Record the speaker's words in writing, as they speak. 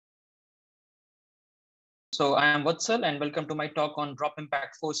So I am Vatsal and welcome to my talk on drop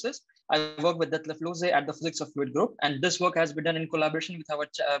impact forces. I work with Detlef at the Physics of Fluid Group, and this work has been done in collaboration with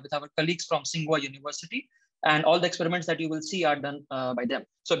our colleagues from Tsinghua University, and all the experiments that you will see are done by them.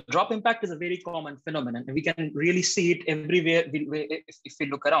 So drop impact is a very common phenomenon, and we can really see it everywhere if we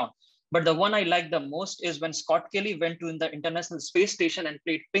look around. But the one I like the most is when Scott Kelly went to the International Space Station and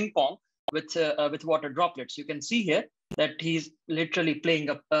played ping pong with water droplets. You can see here that he's literally playing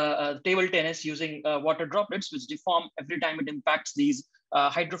a table tennis using water droplets, which deform every time it impacts these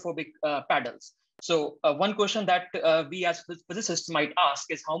hydrophobic paddles. So one question that we as physicists might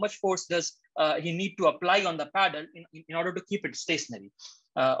ask is how much force does he need to apply on the paddle in order to keep it stationary?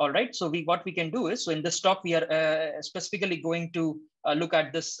 All right, so what we can do is, so in this talk, we are specifically going to look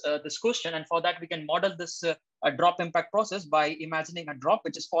at this question. And for that, we can model this drop impact process by imagining a drop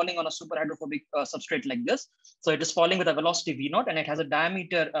which is falling on a superhydrophobic substrate like this. So it is falling with a velocity V0 and it has a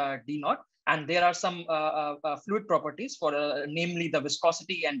diameter D0. And there are some fluid properties for namely the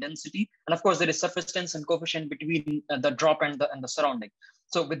viscosity and density. And of course, there is surface tension coefficient between the drop and the surrounding.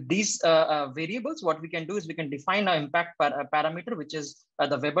 So with these variables, what we can do is we can define an impact parameter, which is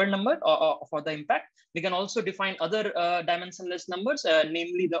the Weber number for the impact. We can also define other dimensionless numbers,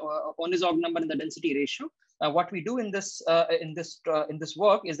 namely the Ohnesorg number and the density ratio. What we do in this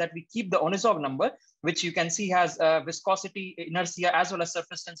work is that we keep the Ohnesorg number, which you can see has viscosity, inertia, as well as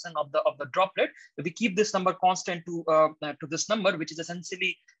surface tension of the droplet. We keep this number constant to this number, which is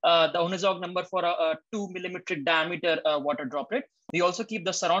essentially the Ohnesorg number for a 2 millimetric diameter water droplet. We also keep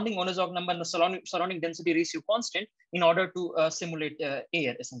the surrounding Ohnesorg number and the surrounding density ratio constant in order to simulate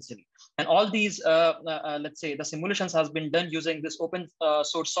air, essentially. And all these, let's say, the simulations has been done using this open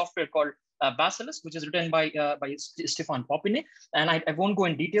source software called Basilisk, which is written by Stefan Popine. And I won't go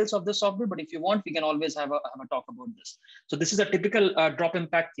in details of this software, but if you want, we can always have a talk about this. So this is a typical drop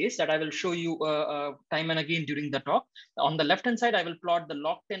impact case that I will show you time and again during the talk. On the left-hand side, I will plot the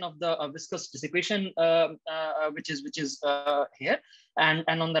log 10 of the viscous dissipation, which is here. And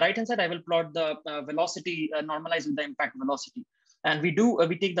on the right-hand side, I will plot the velocity normalized with the impact velocity. And we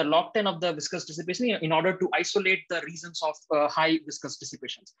take the log 10 of the viscous dissipation in order to isolate the regions of high viscous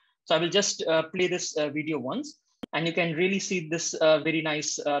dissipations. So I will just play this video once, and you can really see this very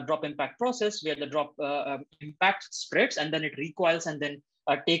nice drop impact process where the drop impact spreads and then it recoils and then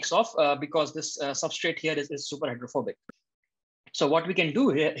takes off because this substrate here is super hydrophobic. So what we can do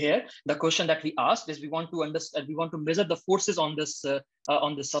here, the question that we asked is we want to measure the forces on this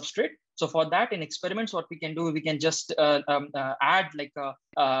substrate. So for that, in experiments, what we can do, we can just add like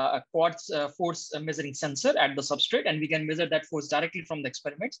a quartz force measuring sensor at the substrate, and we can measure that force directly from the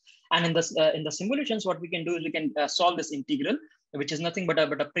experiments. And in the simulations, what we can do is we can solve this integral, which is nothing but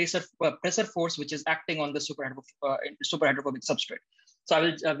a pressure force which is acting on the superhydrophobic substrate. So I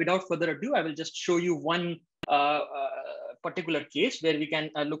will, without further ado, I will just show you one particular case where we can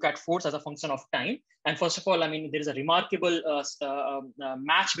look at force as a function of time. And first of all, I mean, there is a remarkable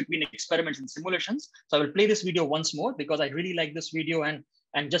match between experiments and simulations. So I will play this video once more because I really like this video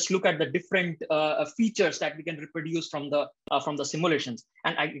and just look at the different features that we can reproduce from the simulations.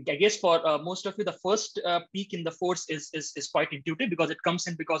 And I guess for most of you, the first peak in the force is quite intuitive because it comes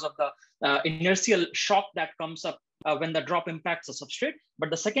in because of the inertial shock that comes up when the drop impacts a substrate.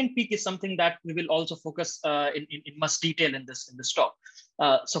 But the second peak is something that we will also focus in much detail in this talk.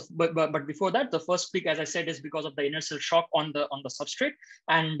 But before that, the first peak, as I said, is because of the inertial shock on the substrate.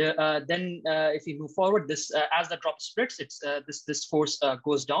 And then if we move forward, this as the drop splits, it's this force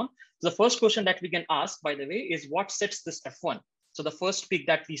goes down. So the first question that we can ask, by the way, is what sets this F1? So the first peak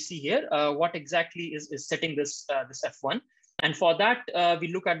that we see here, what exactly is setting this F1? And for that, we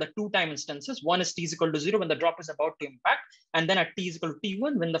look at the two time instances. One is t is equal to 0 when the drop is about to impact, and then at t is equal to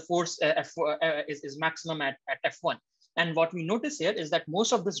t1 when the force is maximum at F1. And what we notice here is that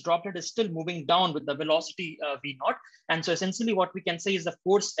most of this droplet is still moving down with the velocity V0. And so essentially what we can say is the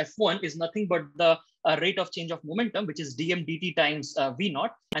force F1 is nothing but the rate of change of momentum, which is dm dt times V0.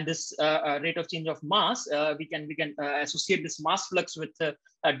 And this rate of change of mass, we can associate this mass flux with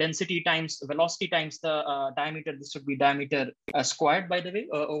density times velocity times the diameter. This would be diameter squared, by the way,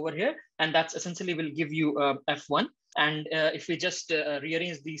 over here. And that's essentially will give you F1. And if we just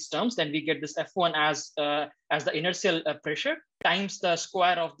rearrange these terms, then we get this F1 as the inertial pressure times the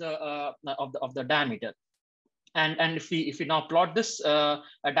square of the diameter. And if we now plot this a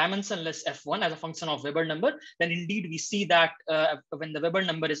dimensionless F1 as a function of Weber number, then indeed we see that when the Weber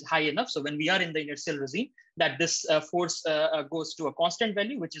number is high enough, so when we are in the inertial regime, that this force goes to a constant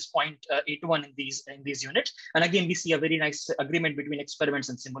value, which is 0.81 in these units. And again, we see a very nice agreement between experiments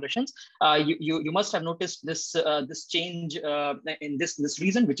and simulations. You must have noticed this this change in this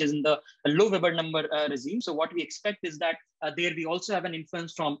region, which is in the low Weber number regime. So what we expect is that there we also have an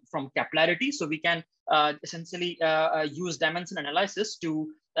influence from capillarity. So we can essentially use dimension analysis to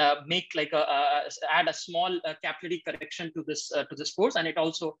make like add a small capillary correction to this force, and it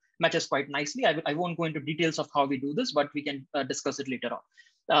also matches quite nicely. I won't go into details of how we do this, but we can discuss it later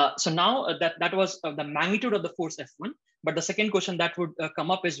on. So now that was the magnitude of the force F1. But the second question that would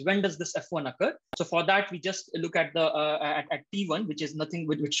come up is, when does this F1 occur? So for that, we just look at the at T1, which is nothing,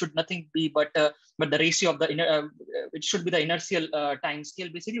 which should nothing be but the ratio of the it should be the inertial time scale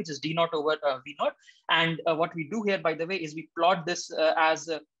basically, which is d naught over v naught. And what we do here, by the way, is we plot this as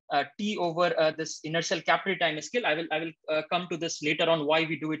T over this inertial capillary time scale. I will come to this later on why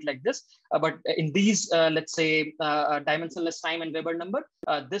we do it like this. But in these, let's say, dimensionless time and Weber number,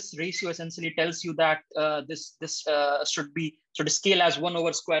 this ratio essentially tells you that this should scale as 1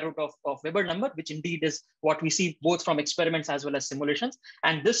 over square root of Weber number, which indeed is what we see both from experiments as well as simulations.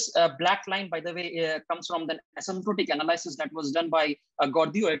 And this black line, by the way, comes from the asymptotic analysis that was done by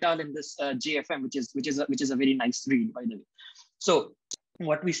Gordillo et al. In this JFM, which is a very nice read, by the way. So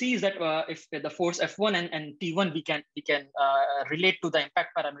what we see is that if the force F1 and T1 we can relate to the impact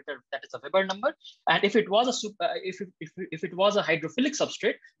parameter, that is a Weber number, and if it was if it was a hydrophilic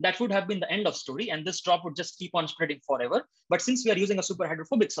substrate, that would have been the end of story, and this drop would just keep on spreading forever. But since we are using a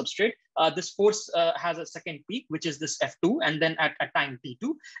superhydrophobic substrate, this force has a second peak, which is this F2, and then at time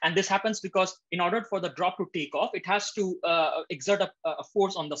T2, and this happens because in order for the drop to take off, it has to exert a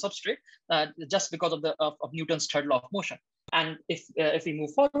force on the substrate just because of Newton's third law of motion. And if we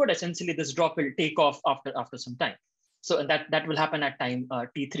move forward, essentially this drop will take off after some time. So that will happen at time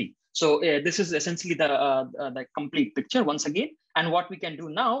T3. So this is essentially the complete picture once again. And what we can do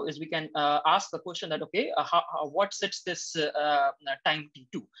now is we can ask the question that, okay, what sets this time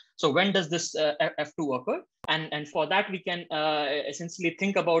T2? So when does this F2 occur? And for that, we can essentially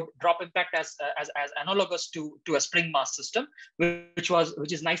think about drop impact as analogous to a spring mass system, which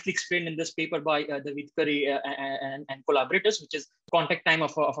is nicely explained in this paper by David Curry and collaborators, which is contact time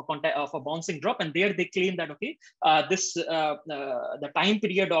of a bouncing drop. And there they claim that, okay, the time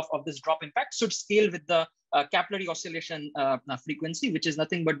period of this drop impact should scale with the capillary oscillation frequency, which is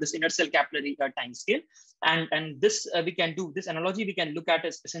nothing but this inertial capillary time scale. And this we can do this analogy, we can look at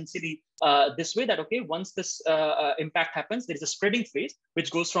as essentially this way, that okay, once this impact happens, there is a spreading phase which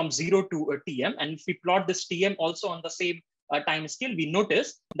goes from 0 to Tm, and if we plot this Tm also on the same time scale, we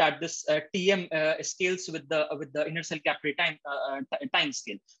notice that this Tm scales with the inertial capillary time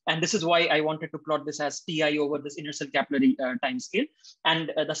scale. And this is why I wanted to plot this as Ti over this inertial capillary time scale.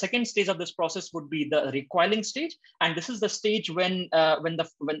 And the second stage of this process would be the recoiling stage, and this is the stage when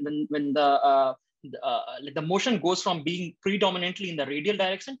the motion goes from being predominantly in the radial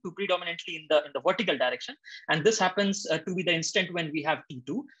direction to predominantly in the vertical direction, and this happens to be the instant when we have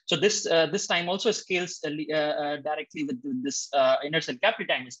T2. So this time also scales directly with this inertial capillary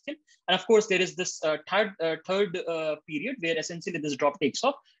time scale. And of course, there is this third period where essentially this drop takes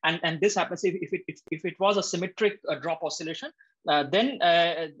off, and this happens if it was a symmetric drop oscillation. Then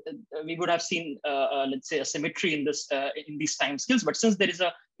we would have seen, let's say, a symmetry in these time scales. But since there is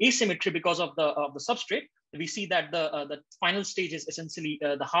a asymmetry because of the substrate, we see that the final stage is essentially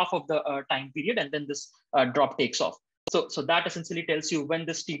the half of the time period, and then this drop takes off. So that essentially tells you when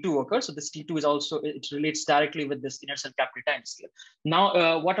this T2 occurs. So this T2 is also, it relates directly with this inertial capillary time scale.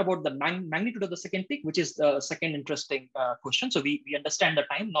 Now, what about the magnitude of the second peak, which is the second interesting question. So we understand the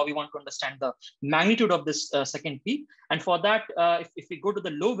time. Now we want to understand the magnitude of this second peak. And for that, if we go to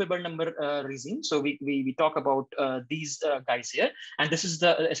the low Weber number regime, so we talk about these guys here, and this is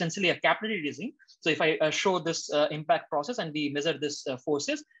essentially a capillary regime. So if I show this impact process and we measure this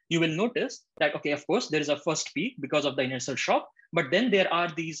forces, you will notice that, okay, of course, there is a first peak because of the inertial shock, but then there are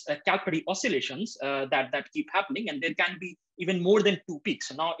these capillary oscillations that keep happening, and there can be even more than 2 peaks.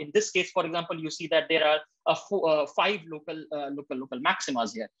 So now in this case, for example, you see that there are 5 local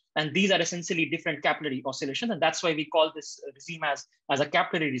maximas here, and these are essentially different capillary oscillations, and that's why we call this regime as a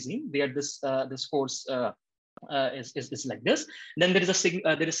capillary regime, where this force is like this. Then there is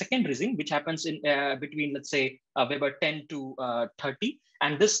a second regime which happens in between, let's say, Weber 10 to 30,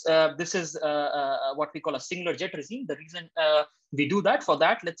 and this is what we call a singular jet regime. The reason we do that. For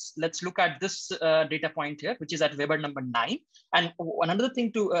that, let's look at this data point here, which is at Weber number 9. And another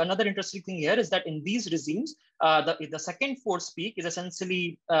interesting thing here is that in these regimes, the second force peak is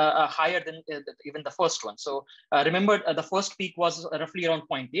essentially higher than even the first one. So remember, the first peak was roughly around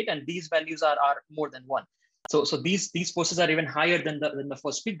 0.8, and these values are more than 1. So these forces are even higher than the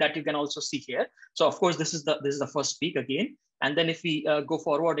first peak, that you can also see here. So of course, this is the first peak again. And then if we go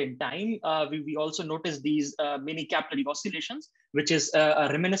forward in time, we also notice these mini capillary oscillations, which is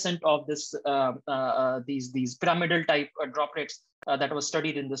reminiscent of this these pyramidal type droplets that was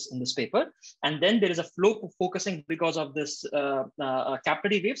studied in this paper. And then there is a flow focusing because of this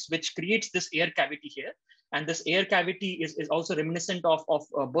capillary waves, which creates this air cavity here. And this air cavity is also reminiscent of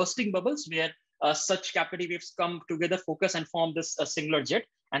bursting bubbles, where such capillary waves come together, focus, and form this singular jet.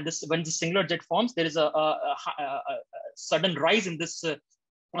 And when the singular jet forms, there is a sudden rise in this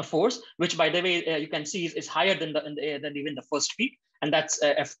force, which, by the way, you can see is higher than even the first peak, and that's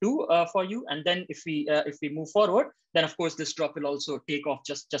F2 for you. And then if we move forward, then of course this drop will also take off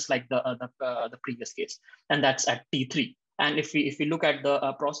just like the previous case, and that's at T3. And if we look at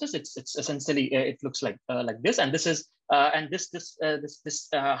the process, it's essentially it looks like this, and this is this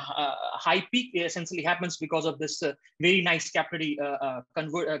high peak essentially happens because of this very nice capillary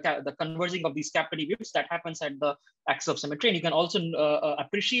the converging of these capillary waves that happens at the axis of symmetry. And you can also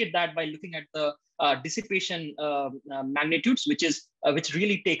appreciate that by looking at the dissipation magnitudes, which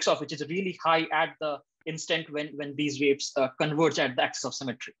really takes off, which is really high at the instant when these waves converge at the axis of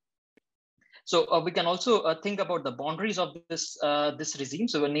symmetry. So we can also think about the boundaries of this regime.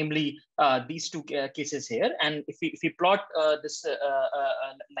 So namely these two cases here. And if we plot this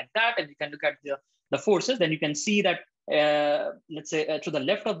like that, and you can look at the forces, then you can see that let's say to the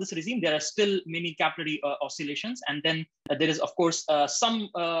left of this regime, there are still many capillary oscillations. And then there is, of course, some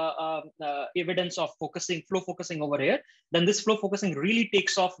evidence of flow focusing over here. Then this flow focusing really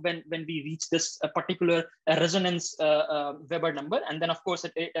takes off when we reach this particular resonance Weber number. And then, of course,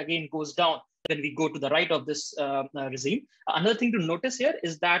 it again goes down when we go to the right of this regime. Another thing to notice here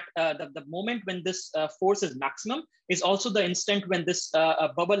is that the moment when this force is maximum is also the instant when this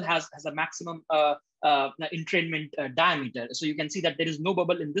bubble has a maximum entrainment diameter. So you can see that there is no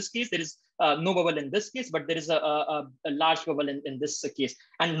bubble in this case, there is no bubble in this case, but there is a large bubble in this case.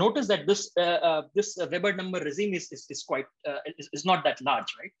 And notice that this Weber number regime is quite is not that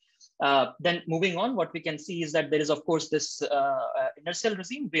large, right? Then moving on, what we can see is that there is, of course, this inertial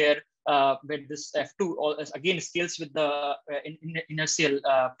regime where this F2 again scales with the inertial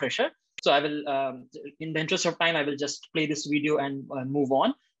pressure. So I will, in the interest of time, I will just play this video and move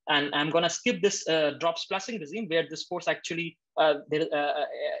on. And I'm going to skip this drop splicing regime, where this force actually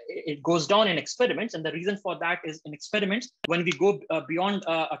it goes down in experiments. And the reason for that is, in experiments, when we go beyond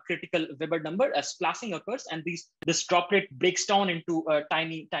a critical Weber number, a splicing occurs, and this droplet breaks down into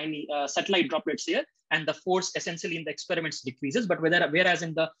tiny satellite droplets here, and the force essentially in the experiments decreases. But whereas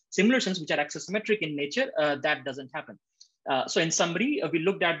in the simulations, which are axisymmetric in nature, that doesn't happen. So in summary, we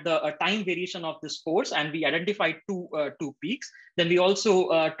looked at the time variation of this force, and we identified two peaks. Then we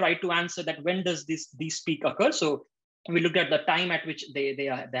also tried to answer that when does these peak occur. So we looked at the time at which they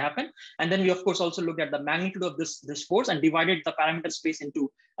happen, and then we of course also looked at the magnitude of this force and divided the parameter space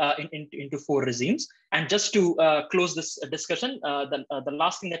into 4 regimes. And just to close this discussion, the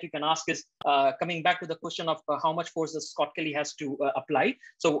last thing that you can ask is coming back to the question of how much force the Scott Kelly has to apply.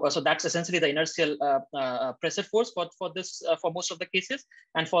 So that's essentially the inertial pressure force for most of the cases.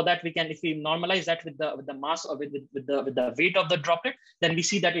 And for that, we can, if we normalize that with the mass or with the weight of the droplet, then we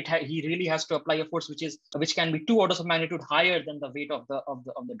see that he really has to apply a force which can be 2 orders of magnitude higher than the weight of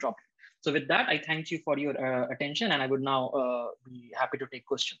the droplet. So with that, I thank you for your attention, and I would now be happy to take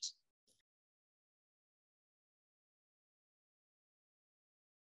questions.